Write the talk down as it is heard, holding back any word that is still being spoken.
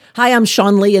Hi, I'm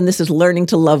Sean Lee, and this is Learning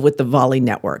to Love with the Volley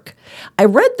Network. I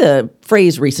read the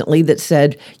phrase recently that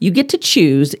said, you get to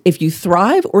choose if you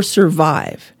thrive or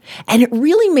survive. And it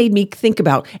really made me think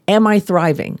about, am I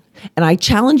thriving? And I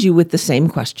challenge you with the same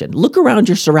question. Look around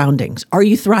your surroundings. Are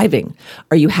you thriving?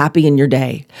 Are you happy in your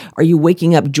day? Are you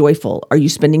waking up joyful? Are you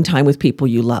spending time with people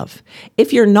you love?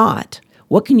 If you're not,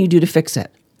 what can you do to fix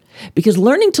it? Because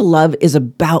learning to love is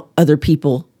about other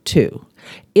people too.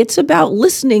 It's about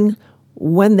listening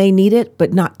when they need it,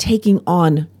 but not taking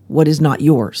on what is not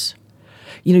yours.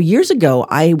 You know, years ago,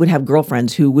 I would have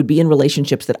girlfriends who would be in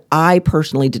relationships that I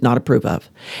personally did not approve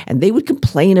of. And they would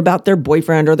complain about their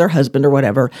boyfriend or their husband or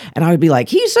whatever. And I would be like,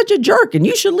 he's such a jerk and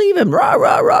you should leave him, rah,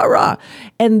 rah, rah, rah.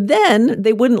 And then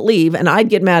they wouldn't leave and I'd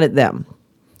get mad at them.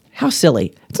 How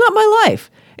silly. It's not my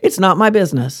life. It's not my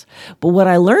business. But what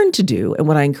I learned to do and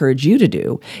what I encourage you to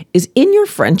do is in your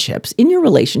friendships, in your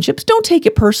relationships, don't take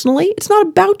it personally. It's not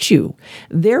about you.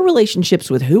 Their relationships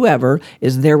with whoever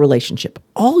is their relationship.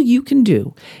 All you can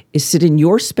do is sit in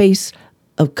your space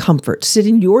of comfort, sit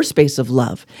in your space of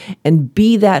love, and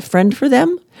be that friend for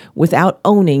them without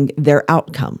owning their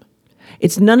outcome.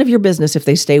 It's none of your business if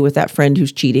they stay with that friend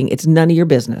who's cheating. It's none of your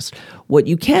business. What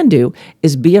you can do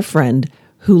is be a friend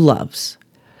who loves.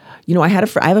 You know, I have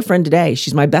a friend today.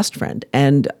 She's my best friend.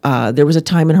 And there was a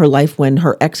time in her life when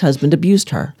her ex-husband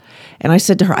abused her. And I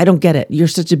said to her, I don't get it. You're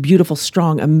such a beautiful,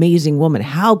 strong, amazing woman.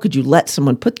 How could you let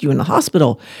someone put you in the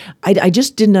hospital? I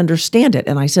just didn't understand it.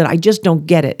 And I said, I just don't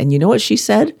get it. And you know what she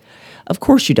said? Of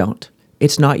course you don't.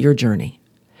 It's not your journey.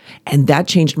 And that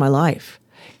changed my life.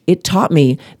 It taught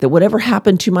me that whatever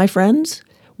happened to my friends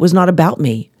was not about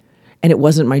me. And it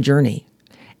wasn't my journey.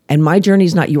 And my journey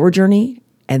is not your journey.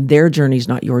 And their journey is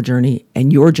not your journey,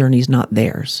 and your journey is not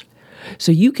theirs.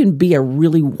 So you can be a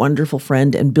really wonderful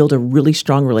friend and build a really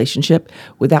strong relationship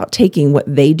without taking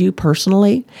what they do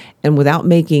personally and without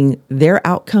making their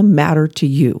outcome matter to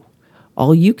you.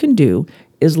 All you can do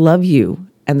is love you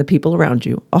and the people around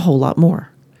you a whole lot more.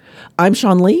 I'm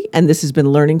Sean Lee, and this has been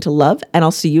Learning to Love, and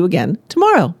I'll see you again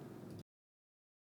tomorrow.